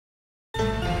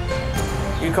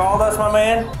You called us, my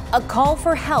man? A call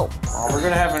for help. Oh, we're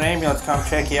gonna have an ambulance come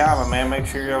check you out, my man. Make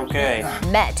sure you're okay.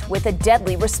 Met with a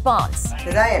deadly response.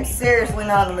 Because I am seriously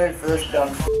not in the mood for this dumb.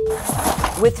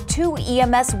 With 2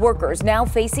 EMS workers now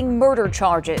facing murder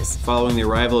charges. Following the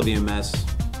arrival of EMS,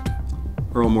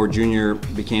 Earl Moore Jr.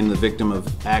 became the victim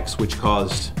of acts which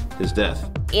caused his death.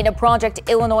 In a Project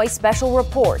Illinois special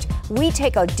report, we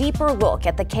take a deeper look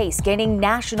at the case gaining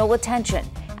national attention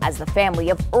as the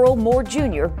family of Earl Moore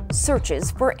Jr.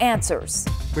 searches for answers.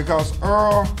 Because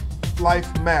Earl's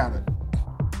life mattered.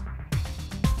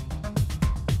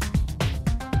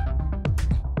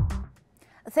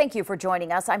 Thank you for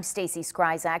joining us. I'm Stacy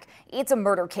Skryzak. It's a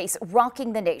murder case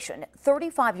rocking the nation.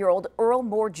 35-year-old Earl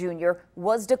Moore Jr.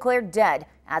 was declared dead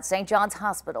at St. John's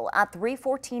Hospital at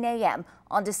 3:14 a.m.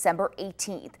 on December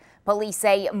 18th. Police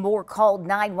say Moore called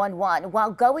 911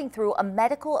 while going through a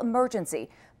medical emergency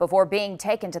before being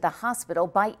taken to the hospital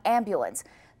by ambulance.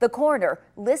 The coroner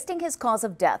listing his cause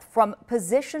of death from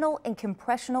positional and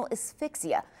compressional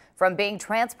asphyxia from being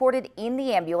transported in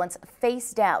the ambulance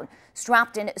face down,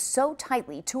 strapped in so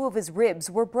tightly 2 of his ribs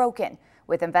were broken,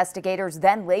 with investigators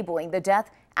then labeling the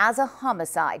death as a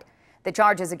homicide. The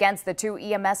charges against the 2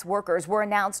 EMS workers were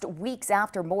announced weeks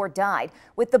after Moore died,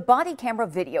 with the body camera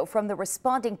video from the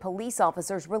responding police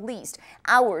officers released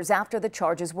hours after the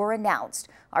charges were announced.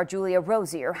 Our Julia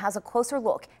Rosier has a closer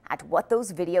look at what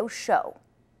those videos show.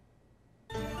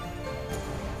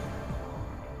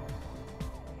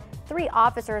 3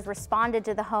 officers responded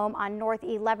to the home on North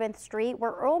 11th Street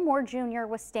where Earl Moore Jr.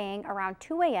 was staying around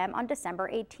 2 a.m. on December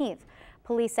 18th.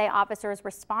 Police say officers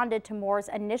responded to Moore's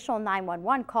initial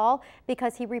 911 call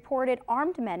because he reported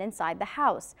armed men inside the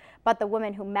house. But the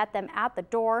woman who met them at the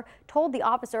door told the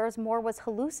officers Moore was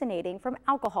hallucinating from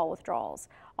alcohol withdrawals.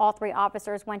 All 3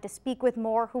 officers went to speak with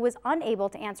Moore, who was unable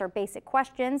to answer basic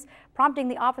questions, prompting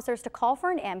the officers to call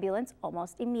for an ambulance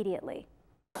almost immediately.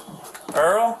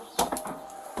 Earl?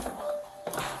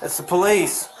 It's the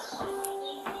police.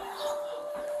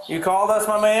 You called us,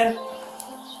 my man?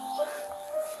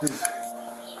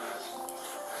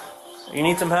 You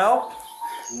need some help?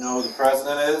 You know who the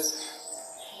president is?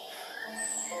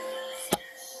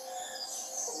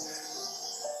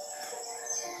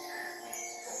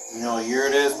 You know what year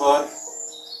it is, bud?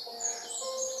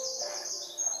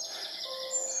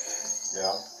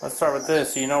 Yeah. Let's start with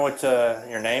this. You know what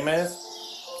your name is?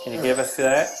 Can you give us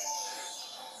that?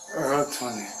 Earl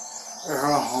 20.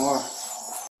 Earl Moore.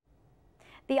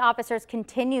 The officers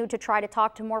continued to try to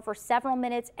talk to Moore for several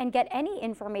minutes and get any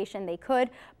information they could,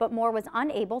 but Moore was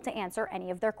unable to answer any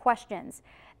of their questions.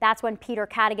 That's when Peter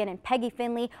Cadigan and Peggy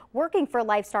Finley, working for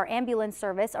Lifestar Ambulance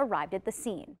Service, arrived at the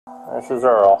scene. This is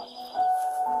Earl.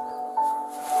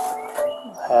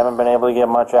 Haven't been able to get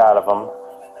much out of him.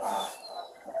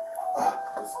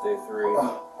 It's day 3.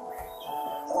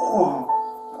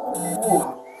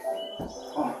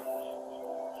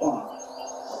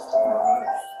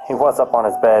 He was up on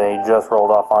his bed and he just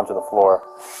rolled off onto the floor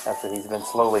after he's been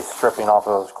slowly stripping off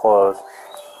of his clothes.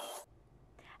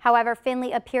 However,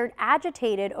 Finley appeared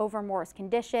agitated over Moore's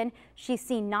condition. She's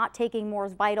seen not taking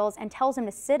Moore's vitals and tells him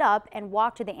to sit up and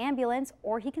walk to the ambulance,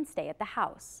 or he can stay at the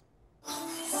house.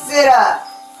 Sit up!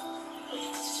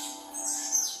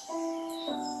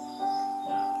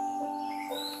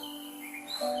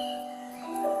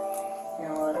 You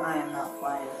know what? I am not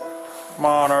playing. Come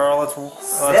on, Earl. Let's move,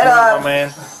 up. my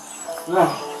man. No.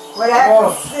 What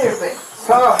happened? Stupid.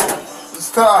 Stop.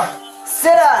 Stop.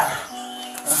 Sit up!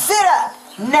 Sit up!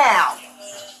 Now!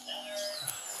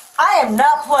 I am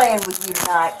not playing with you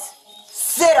tonight.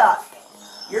 Sit up!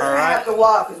 You're gonna have to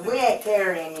walk because we ain't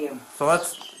carrying you. So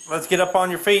let's get up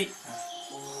on your feet.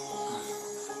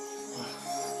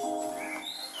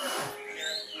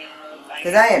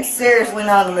 Because I am seriously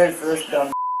not in the mood for this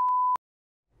dumb.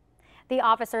 The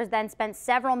officers then spent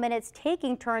several minutes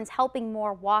taking turns helping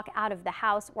Moore walk out of the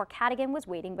house where Cadigan was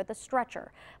waiting with a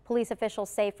stretcher. Police officials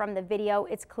say from the video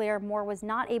it's clear Moore was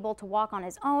not able to walk on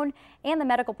his own and the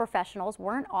medical professionals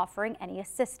weren't offering any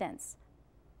assistance.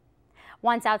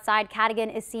 Once outside,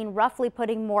 Cadigan is seen roughly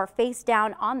putting Moore face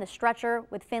down on the stretcher,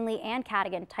 with Finley and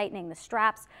Cadigan tightening the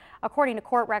straps. According to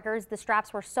court records, the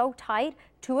straps were so tight,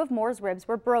 2 of Moore's ribs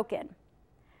were broken.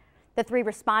 The 3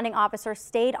 responding officers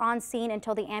stayed on scene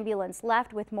until the ambulance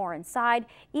left with Moore inside,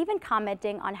 even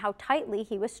commenting on how tightly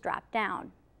he was strapped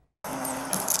down.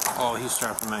 Oh, he's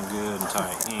strapping that good and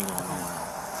tight. He ain't going nowhere.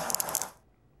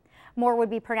 Moore would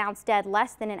be pronounced dead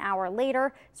less than an hour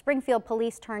later. Springfield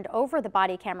police turned over the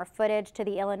body camera footage to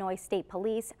the Illinois State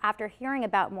Police after hearing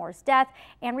about Moore's death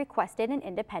and requested an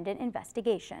independent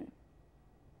investigation.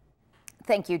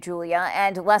 Thank you, Julia.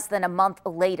 And less than a month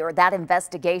later, that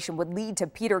investigation would lead to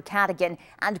Peter Cadigan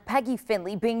and Peggy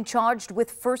Finley being charged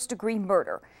with first-degree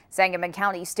murder. Sangamon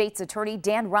County State's Attorney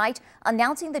Dan Wright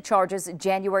announcing the charges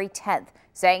January 10th,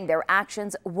 saying their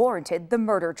actions warranted the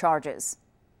murder charges.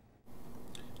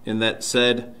 And that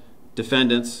said,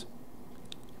 defendants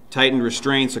tightened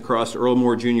restraints across Earl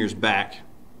Moore Jr.'s back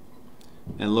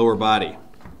and lower body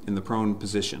in the prone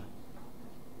position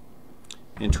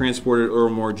and transported Earl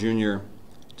Moore Jr.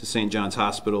 to St. John's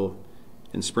Hospital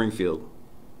in Springfield,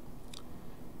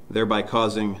 thereby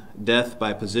causing death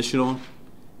by positional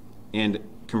and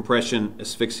compression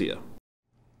asphyxia.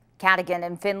 Cadigan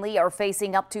and Finley are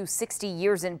facing up to 60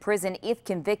 years in prison if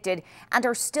convicted and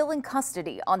are still in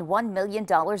custody on $1 million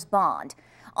bond.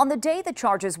 On the day the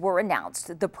charges were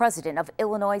announced, the president of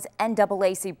Illinois'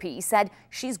 NAACP said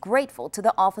she's grateful to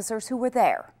the officers who were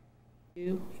there.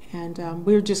 And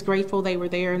we're just grateful they were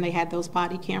there and they had those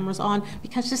body cameras on,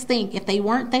 because just think, if they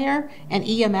weren't there and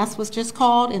EMS was just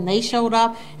called and they showed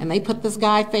up and they put this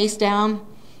guy face down,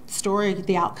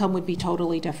 the outcome would be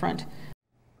totally different.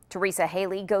 Teresa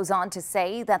Haley goes on to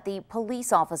say that the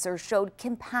police officers showed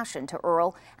compassion to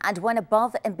Earl and went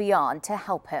above and beyond to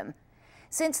help him.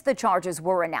 Since the charges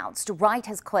were announced, Wright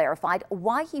has clarified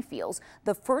why he feels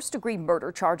the first-degree murder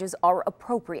charges are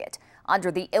appropriate.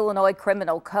 Under the Illinois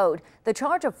Criminal Code, the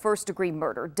charge of first-degree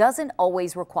murder doesn't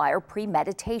always require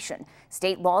premeditation.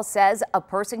 State law says a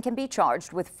person can be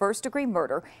charged with first-degree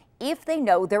murder if they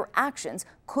know their actions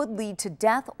could lead to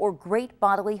death or great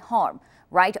bodily harm.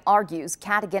 Wright argues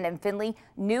Cadigan and Finley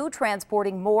knew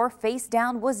transporting Moore face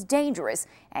down was dangerous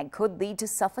and could lead to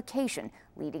suffocation,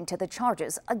 leading to the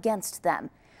charges against them.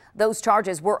 Those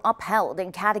charges were upheld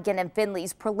in Cadigan and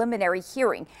Finley's preliminary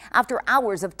hearing after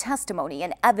hours of testimony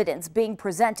and evidence being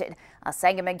presented. A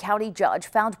Sangamon County judge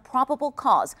found probable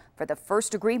cause for the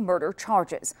first-degree murder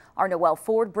charges. Our Noelle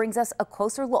Ford brings us a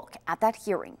closer look at that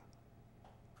hearing.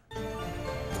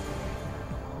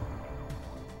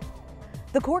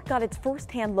 The court got its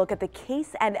first-hand look at the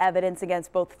case and evidence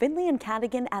against both Finley and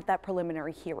Cadigan at that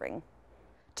preliminary hearing.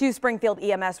 Two Springfield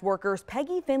EMS workers,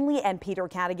 Peggy Finley and Peter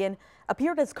Cadigan,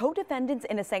 appeared as co-defendants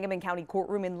in a Sangamon County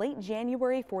courtroom in late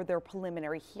January for their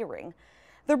preliminary hearing.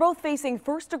 They're both facing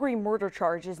first-degree murder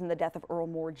charges in the death of Earl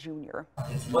Moore Jr.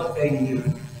 It's what they knew,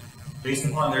 based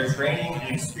upon their training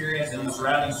and experience and the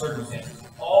surrounding circumstances,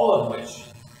 all of which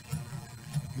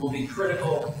will be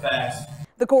critical facts.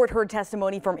 The court heard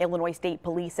testimony from Illinois State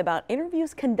Police about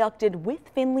interviews conducted with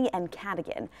Finley and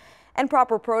Cadigan and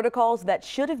proper protocols that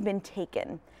should have been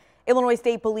taken. Illinois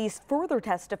State Police further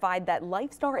testified that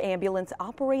Lifestar Ambulance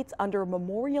operates under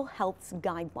Memorial Health's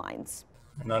guidelines.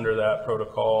 And under that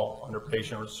protocol, under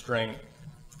patient restraint,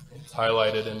 it's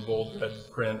highlighted in bold red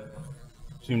print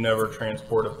to never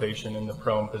transport a patient in the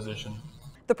prone position.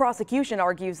 The prosecution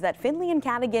argues that Finley and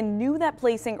Cadigan knew that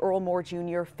placing Earl Moore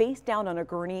Jr. face down on a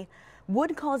gurney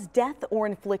would cause death or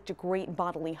inflict great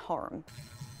bodily harm.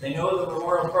 They know the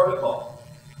Memorial Protocol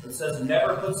that says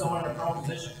never put someone in a prone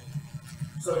position.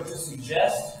 So to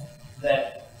suggest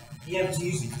that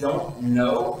EMTs don't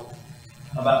know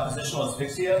about positional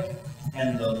asphyxia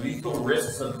and the lethal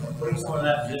risks of putting someone in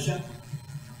that position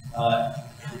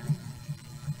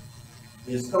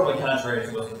is totally contrary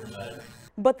to what's presented.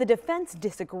 But the defense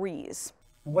disagrees.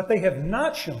 What they have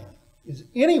not shown is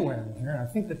anywhere in here, and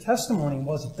I think the testimony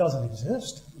was it doesn't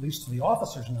exist, at least to the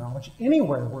officer's knowledge,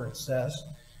 anywhere where it says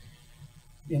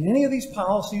in any of these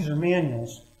policies or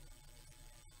manuals,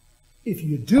 if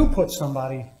you do put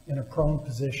somebody in a prone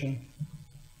position,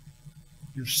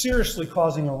 you're seriously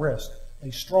causing a risk,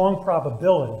 a strong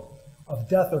probability of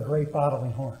death or great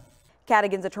bodily harm.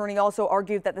 Cadigan's attorney also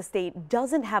argued that the state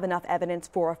doesn't have enough evidence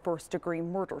for a first-degree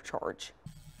murder charge.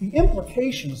 The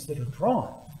implications that are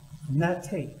drawn from that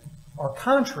tape are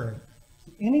contrary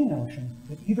to any notion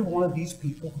that either one of these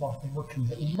people thought they were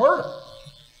committing murder.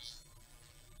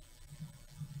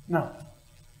 Now,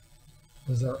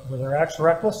 were their acts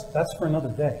reckless? That's for another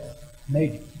day,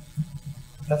 maybe.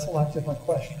 That's a lot different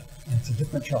question, and it's a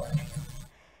different charge.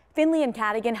 Finley and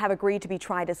Cadigan have agreed to be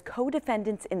tried as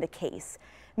co-defendants in the case,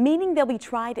 meaning they'll be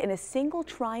tried in a single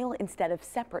trial instead of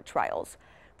separate trials.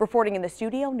 Reporting in the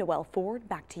studio, Noelle Ford,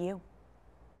 back to you.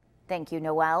 Thank you,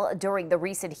 Noelle. During the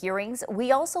recent hearings,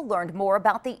 we also learned more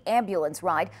about the ambulance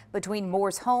ride between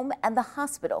Moore's home and the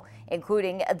hospital,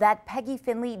 including that Peggy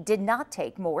Finley did not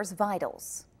take Moore's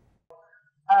vitals.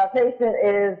 Patient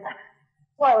is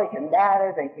slightly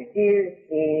combative and confused.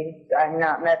 I'm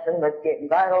not messing with getting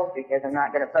vitals because I'm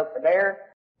not going to poke the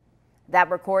bear. That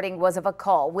recording was of a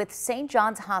call with St.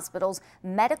 John's Hospital's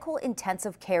Medical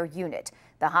Intensive Care Unit.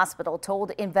 The hospital told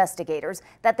investigators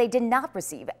that they did not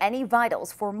receive any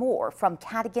vitals for Moore from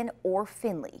Cadogan or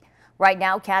Finley. Right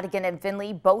now, Cadogan and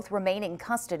Finley both remain in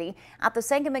custody at the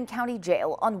Sangamon County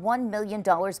Jail on $1 million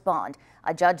bond.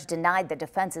 A judge denied the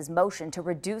defense's motion to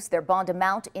reduce their bond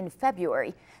amount in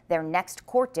February. Their next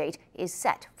court date is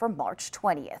set for March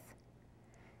 20th.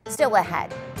 Still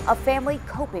ahead, a family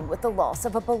coping with the loss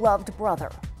of a beloved brother.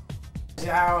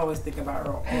 I always think about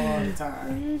Earl all the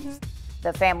time.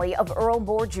 The family of Earl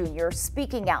Moore Jr.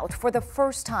 speaking out for the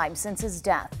first time since his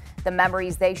death, the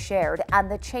memories they shared and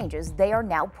the changes they are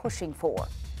now pushing for.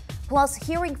 Plus,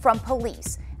 hearing from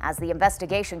police as the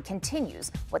investigation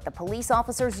continues what the Police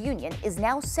Officers Union is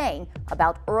now saying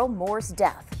about Earl Moore's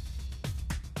death.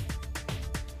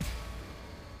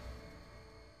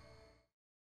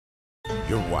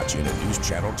 You're watching a News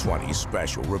Channel 20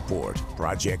 special report.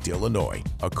 Project Illinois,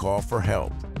 a call for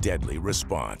help, deadly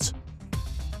response.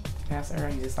 That's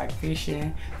Earl, just like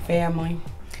fishing, family.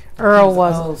 Earl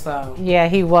was, yeah,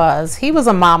 he was. He was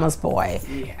a mama's boy.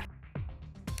 Yeah.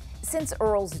 Since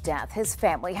Earl's death, his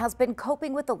family has been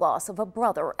coping with the loss of a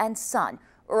brother and son.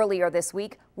 Earlier this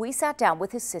week, we sat down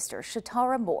with his sister,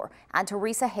 Shatara Moore, and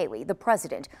Teresa Haley, the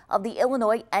president of the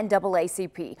Illinois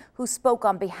NAACP, who spoke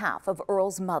on behalf of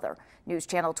Earl's mother. News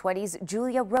Channel 20's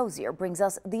Julia Rosier brings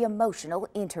us the emotional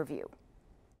interview.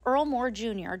 Earl Moore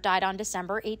Jr. died on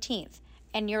December 18th.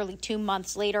 And nearly 2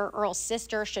 months later, Earl's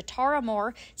sister, Shatara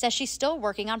Moore, says she's still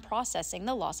working on processing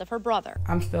the loss of her brother.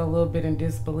 I'm still a little bit in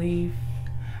disbelief.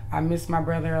 I miss my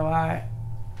brother a lot,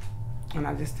 and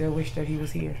I just still wish that he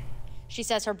was here. She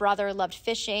says her brother loved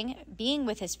fishing, being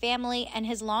with his family, and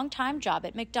his longtime job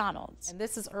at McDonald's. And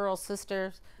this is Earl's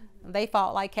sisters. They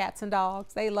fought like cats and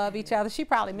dogs. They love each other. She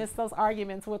probably missed those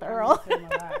arguments with Earl.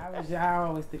 I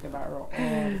always think about Earl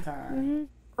all the time.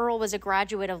 Earl was a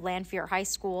graduate of Lanphier High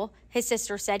School. His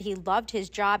sister said he loved his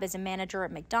job as a manager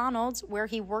at McDonald's, where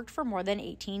he worked for more than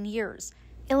 18 years.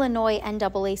 Illinois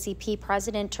NAACP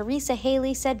President Teresa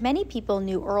Haley said many people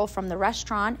knew Earl from the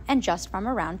restaurant and just from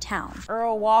around town.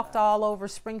 Earl walked all over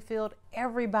Springfield.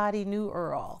 Everybody knew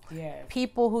Earl. Yes.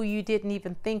 People who you didn't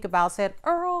even think about said,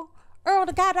 Earl,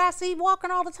 the guy that I see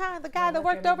walking all the time, the guy that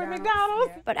worked over at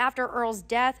McDonald's. But after Earl's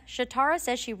death, Shatara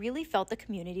says she really felt the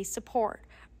community's support.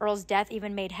 Earl's death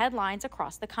even made headlines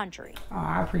across the country.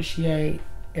 I appreciate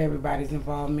everybody's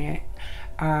involvement.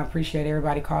 I appreciate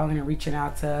everybody calling and reaching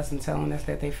out to us and telling us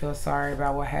that they feel sorry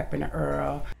about what happened to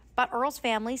Earl. But Earl's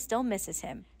family still misses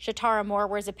him. Shatara Moore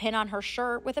wears a pin on her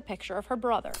shirt with a picture of her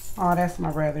brother. Oh, that's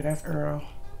my brother. That's Earl.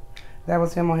 That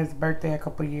was him on his birthday a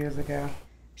couple years ago.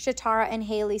 Shatara and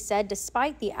Haley said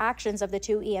despite the actions of the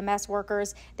 2 EMS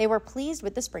workers, they were pleased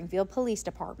with the Springfield Police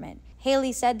Department.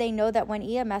 Haley said they know that when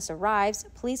EMS arrives,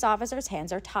 police officers'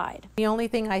 hands are tied. The only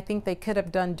thing I think they could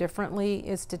have done differently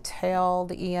is to tell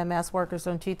the EMS workers,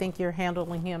 don't you think you're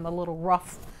handling him a little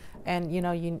rough? And,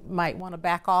 you might want to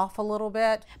back off a little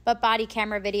bit. But body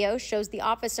camera video shows the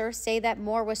officers say that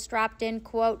Moore was strapped in,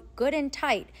 quote, good and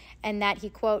tight, and that he,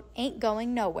 quote, ain't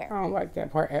going nowhere. I don't like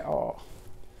that part at all.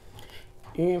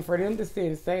 And for them to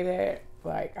say that,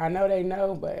 like, I know they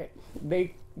know, but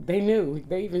they knew.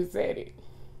 They even said it.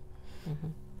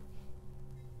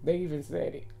 They even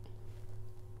said it.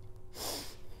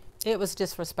 It was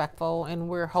disrespectful, and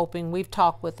we're hoping, we've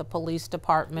talked with the police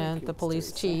department, the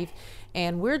police chief,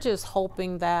 and we're just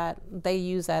hoping that they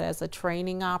use that as a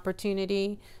training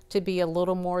opportunity to be a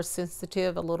little more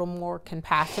sensitive, a little more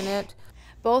compassionate.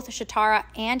 Both Shatara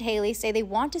and Haley say they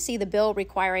want to see the bill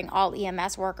requiring all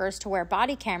EMS workers to wear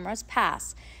body cameras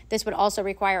pass. This would also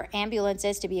require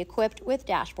ambulances to be equipped with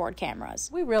dashboard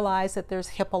cameras. We realize that there's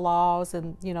HIPAA laws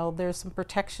and, there's some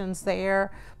protections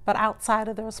there, but outside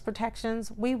of those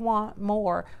protections, we want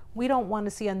more. We don't want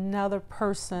to see another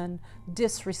person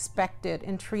disrespected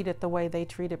and treated the way they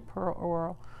treated poor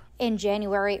Earl. In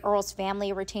January, Earl's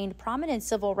family retained prominent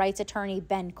civil rights attorney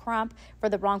Ben Crump for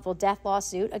the wrongful death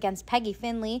lawsuit against Peggy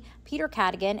Finley, Peter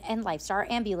Cadogan, and Lifestar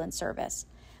Ambulance Service.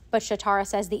 But Shatara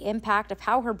says the impact of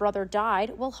how her brother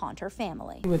died will haunt her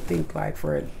family. You would think like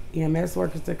for EMS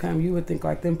workers to come, you would think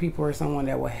like them people are someone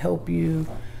that will help you,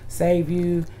 save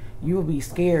you. You will be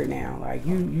scared now. Like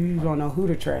you don't know who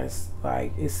to trust.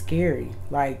 Like it's scary.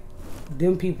 Like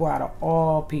them people out of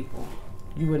all people.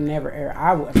 You would never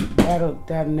ever,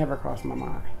 that'd never cross my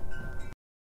mind.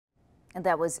 And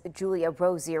that was Julia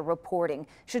Rosier reporting.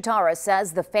 Shatara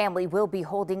says the family will be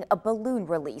holding a balloon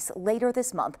release later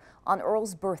this month on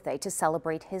Earl's birthday to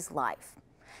celebrate his life.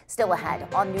 Still ahead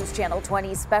on News Channel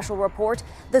 20's special report,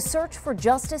 the search for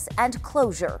justice and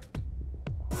closure.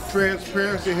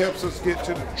 Transparency helps us get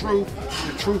to the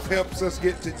truth helps us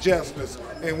get to justice,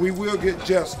 and we will get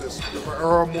justice for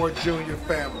Earl Moore Jr.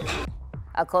 family.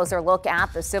 A closer look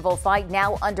at the civil fight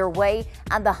now underway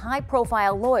and the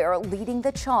high-profile lawyer leading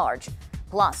the charge.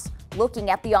 Plus, looking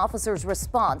at the officer's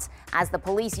response as the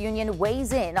police union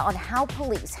weighs in on how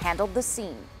police handled the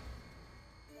scene.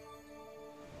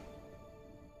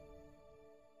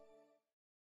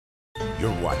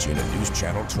 You're watching a News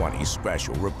Channel 20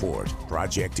 special report.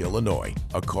 Project Illinois,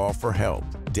 a call for help,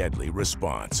 deadly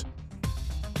response.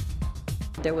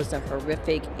 There was a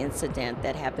horrific incident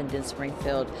that happened in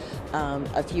Springfield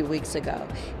a few weeks ago.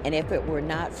 And if it were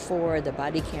not for the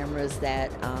body cameras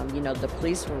that, the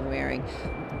police were wearing,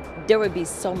 there would be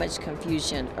so much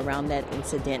confusion around that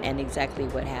incident and exactly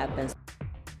what happened.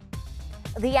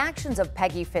 The actions of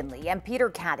Peggy Finley and Peter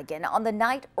Cadigan on the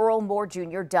night Earl Moore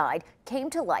Jr. died came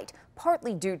to light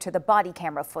partly due to the body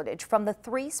camera footage from the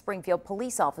 3 Springfield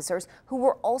police officers who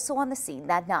were also on the scene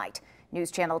that night.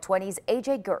 News Channel 20's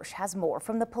AJ Gersh has more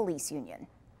from the police union.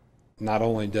 Not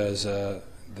only does the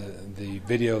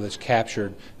video that's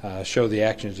captured show the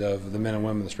actions of the men and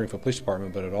women of the Springfield Police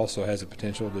Department, but it also has the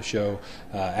potential to show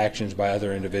actions by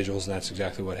other individuals, and that's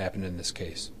exactly what happened in this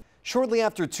case. Shortly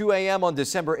after 2 a.m. on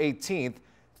December 18th,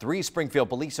 3 Springfield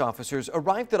police officers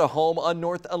arrived at a home on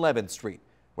North 11th Street,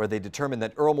 where they determined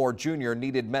that Earl Moore Jr.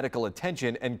 needed medical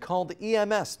attention and called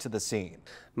EMS to the scene.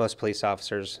 Most police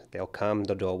officers, they'll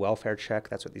do a welfare check.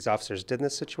 That's what these officers did in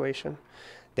this situation.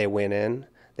 They went in,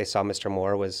 they saw Mr.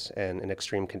 Moore was in an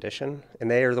extreme condition, and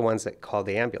they are the ones that called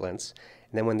the ambulance.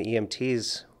 And then when the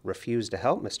EMTs refused to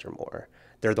help Mr. Moore,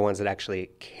 they're the ones that actually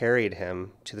carried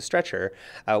him to the stretcher,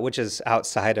 which is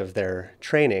outside of their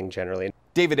training generally.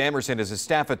 David Emerson is a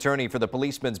staff attorney for the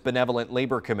Policemen's Benevolent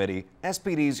Labor Committee,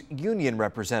 SPD's union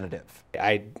representative.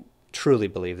 I truly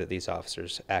believe that these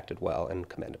officers acted well and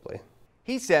commendably.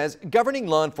 He says governing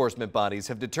law enforcement bodies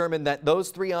have determined that those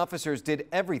 3 officers did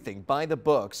everything by the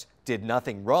books, did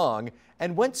nothing wrong,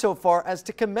 and went so far as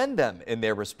to commend them in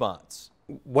their response.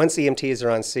 Once the EMTs are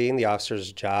on scene, the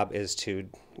officer's job is to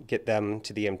get them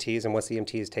to the EMTs, and once the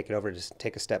EMTs take it over, just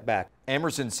take a step back.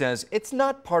 Emerson says it's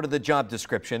not part of the job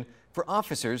description for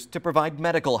officers to provide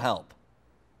medical help.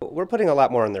 We're putting a lot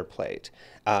more on their plate.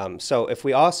 So if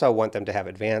we also want them to have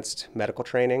advanced medical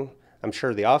training, I'm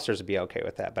sure the officers would be okay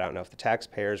with that, but I don't know if the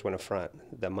taxpayers want to front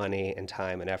the money and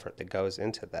time and effort that goes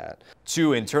into that.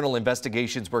 2 internal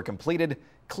investigations were completed,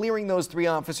 clearing those 3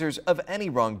 officers of any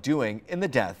wrongdoing in the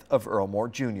death of Earl Moore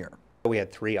Jr. We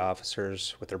had 3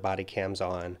 officers with their body cams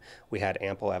on. We had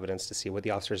ample evidence to see what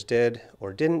the officers did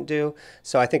or didn't do.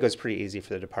 So I think it was pretty easy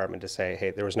for the department to say,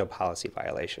 hey, there was no policy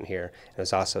violation here. It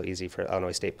was also easy for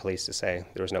Illinois State Police to say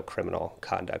there was no criminal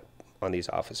conduct on these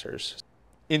officers.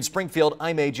 In Springfield,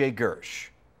 I'm AJ Gersh.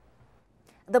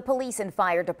 The police and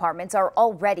fire departments are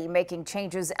already making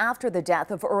changes after the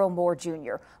death of Earl Moore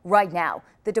Jr. Right now,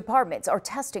 the departments are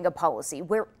testing a policy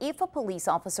where if a police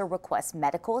officer requests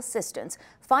medical assistance,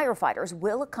 firefighters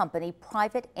will accompany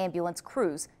private ambulance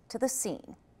crews to the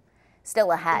scene.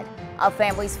 Still ahead, a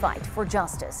family's fight for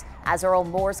justice as Earl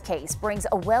Moore's case brings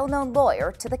a well-known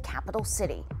lawyer to the capital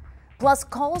city. Plus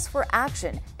calls for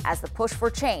action as the push for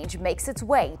change makes its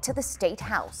way to the State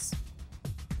House.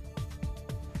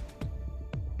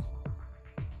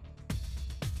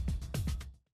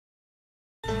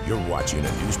 You're watching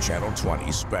a News Channel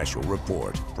 20 special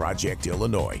report. Project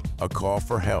Illinois, a call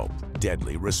for help,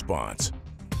 deadly response.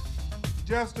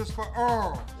 Justice for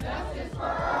Earl. Justice for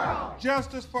Earl.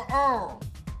 Justice for Earl.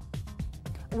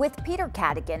 With Peter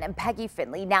Cadigan and Peggy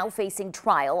Finley now facing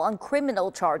trial on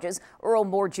criminal charges, Earl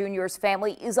Moore Jr.'s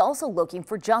family is also looking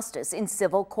for justice in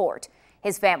civil court.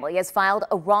 His family has filed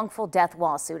a wrongful death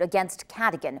lawsuit against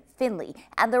Cadigan, Finley,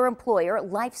 and their employer,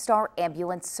 Lifestar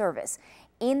Ambulance Service.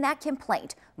 In that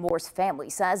complaint, Moore's family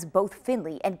says both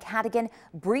Finley and Cadigan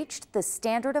breached the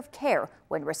standard of care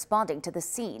when responding to the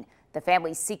scene. The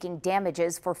family is seeking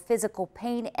damages for physical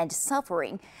pain and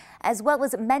suffering, as well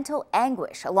as mental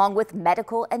anguish, along with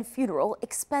medical and funeral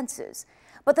expenses.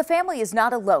 But the family is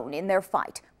not alone in their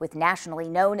fight, with nationally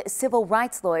known civil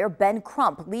rights lawyer Ben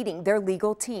Crump leading their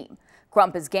legal team.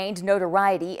 Crump has gained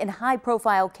notoriety in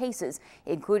high-profile cases,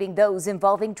 including those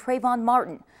involving Trayvon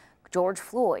Martin, George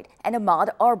Floyd, and Ahmaud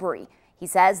Arbery. He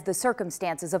says the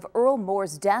circumstances of Earl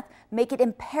Moore's death make it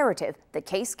imperative the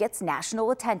case gets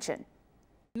national attention.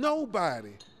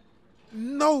 Nobody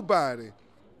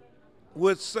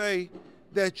would say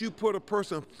that you put a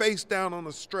person face down on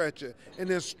a stretcher and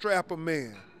then strap a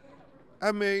man.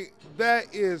 I mean,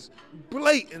 that is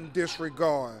blatant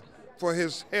disregard for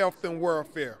his health and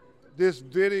welfare. This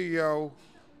video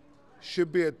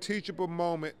should be a teachable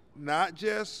moment, not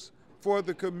just for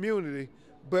the community,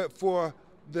 but for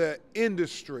the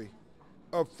industry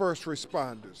of first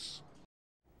responders.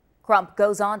 Crump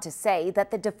goes on to say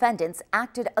that the defendants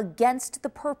acted against the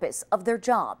purpose of their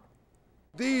job.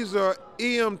 These are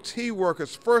EMT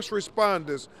workers, first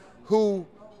responders, who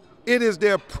it is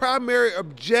their primary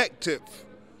objective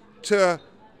to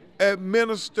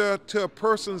administer to a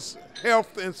person's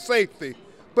health and safety.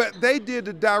 But they did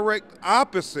the direct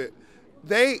opposite.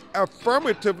 They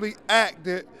affirmatively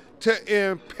acted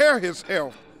to impair his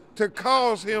health, to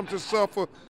cause him to suffer.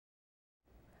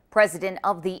 President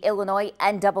of the Illinois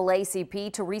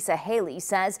NAACP, Teresa Haley,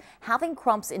 says having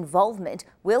Crump's involvement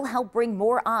will help bring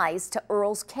more eyes to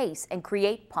Earl's case and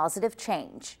create positive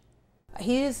change.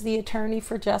 He is the attorney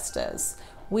for justice.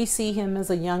 We see him as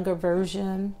a younger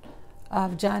version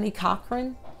of Johnny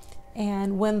Cochran.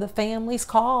 And when the families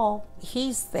call,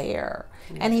 he's there.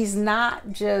 Yes. And he's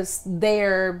not just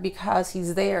there because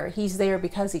he's there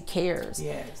because he cares.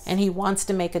 Yes. And he wants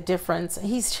to make a difference.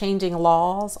 He's changing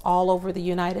laws all over the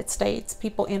United States.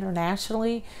 People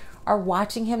internationally are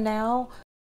watching him now.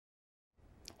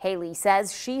 Haley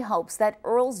says she hopes that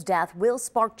Earl's death will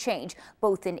spark change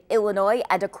both in Illinois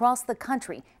and across the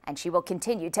country, and she will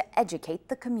continue to educate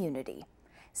the community.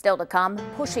 Still to come,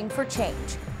 pushing for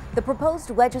change. The proposed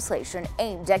legislation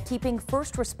aimed at keeping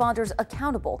first responders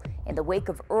accountable in the wake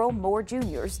of Earl Moore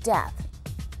Jr.'s death.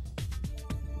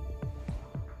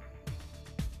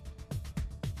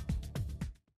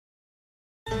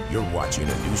 You're watching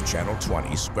a News Channel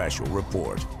 20 special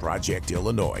report. Project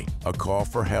Illinois, a call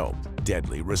for help,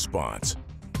 deadly response.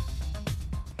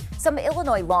 Some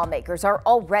Illinois lawmakers are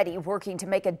already working to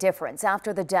make a difference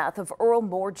after the death of Earl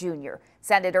Moore Jr.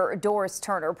 Senator Doris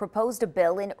Turner proposed a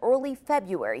bill in early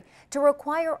February to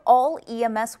require all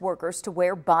EMS workers to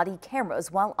wear body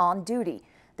cameras while on duty.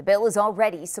 The bill is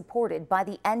already supported by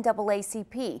the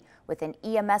NAACP, with an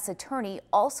EMS attorney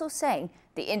also saying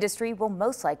the industry will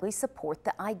most likely support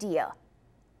the idea.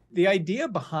 The idea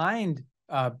behind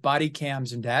body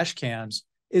cams and dash cams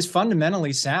is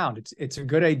fundamentally sound. It's a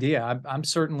good idea. I'm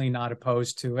certainly not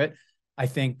opposed to it. I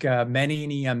think many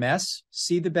in EMS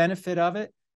see the benefit of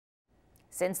it.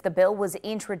 Since the bill was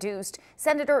introduced,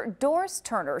 Senator Doris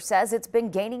Turner says it's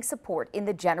been gaining support in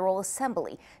the General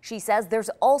Assembly. She says there's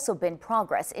also been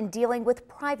progress in dealing with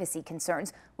privacy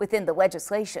concerns within the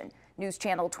legislation. News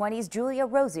Channel 20's Julia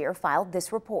Rosier filed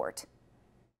this report.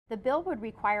 The bill would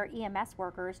require EMS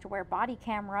workers to wear body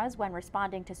cameras when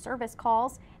responding to service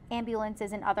calls.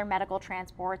 Ambulances and other medical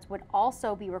transports would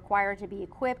also be required to be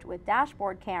equipped with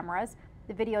dashboard cameras.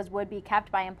 The videos would be kept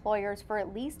by employers for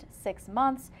at least 6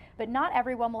 months, but not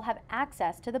everyone will have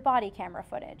access to the body camera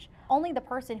footage. Only the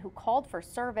person who called for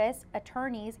service,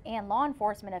 attorneys, and law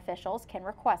enforcement officials can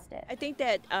request it. I think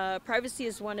that privacy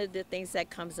is one of the things that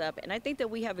comes up, and I think that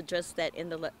we have addressed that in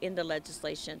the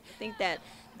legislation. I think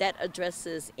that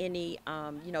addresses any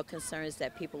concerns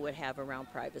that people would have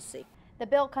around privacy. The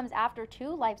bill comes after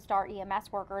 2 Lifestar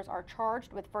EMS workers are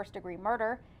charged with first-degree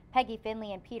murder. Peggy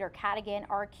Finley and Peter Cadigan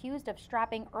are accused of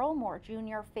strapping Earl Moore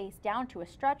Jr. face down to a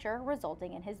stretcher,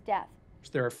 resulting in his death.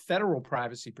 There are federal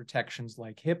privacy protections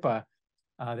like HIPAA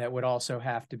that would also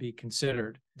have to be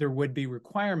considered. There would be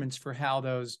requirements for how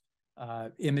those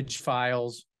image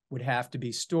files would have to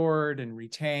be stored and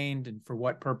retained, and for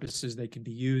what purposes they could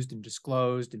be used and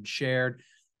disclosed and shared.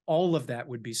 All of that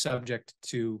would be subject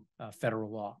to federal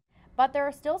law. But there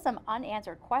are still some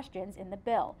unanswered questions in the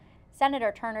bill.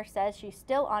 Senator Turner says she's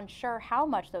still unsure how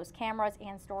much those cameras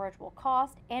and storage will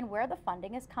cost and where the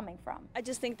funding is coming from. I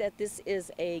just think that this is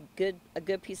a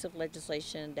good piece of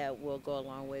legislation that will go a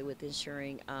long way with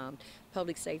ensuring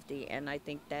public safety, and I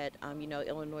think that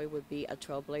Illinois would be a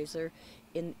trailblazer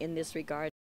in this regard.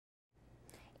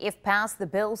 If passed, the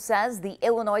bill says the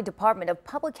Illinois Department of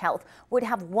Public Health would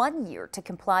have 1 year to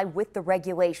comply with the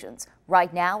regulations.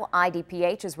 Right now,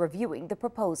 IDPH is reviewing the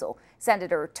proposal.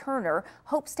 Senator Turner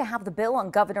hopes to have the bill on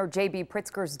Governor J.B.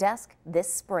 Pritzker's desk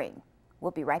this spring.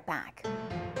 We'll be right back.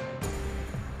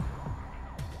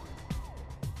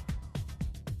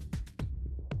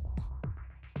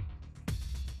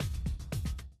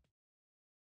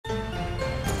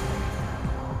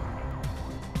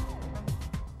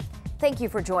 Thank you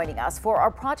for joining us for our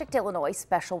Project Illinois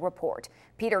special report.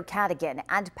 Peter Cadigan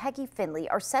and Peggy Finley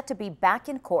are set to be back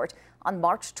in court on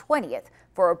March 20th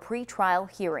for a pre-trial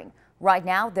hearing. Right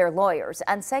now, their lawyers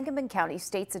and Sangamon County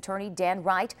State's Attorney Dan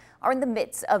Wright are in the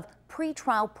midst of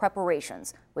pre-trial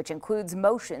preparations, which includes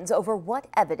motions over what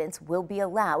evidence will be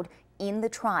allowed in the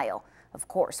trial. Of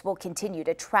course, we'll continue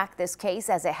to track this case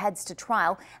as it heads to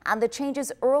trial and the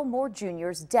changes Earl Moore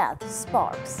Jr.'s death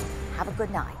sparks. Have a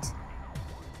good night.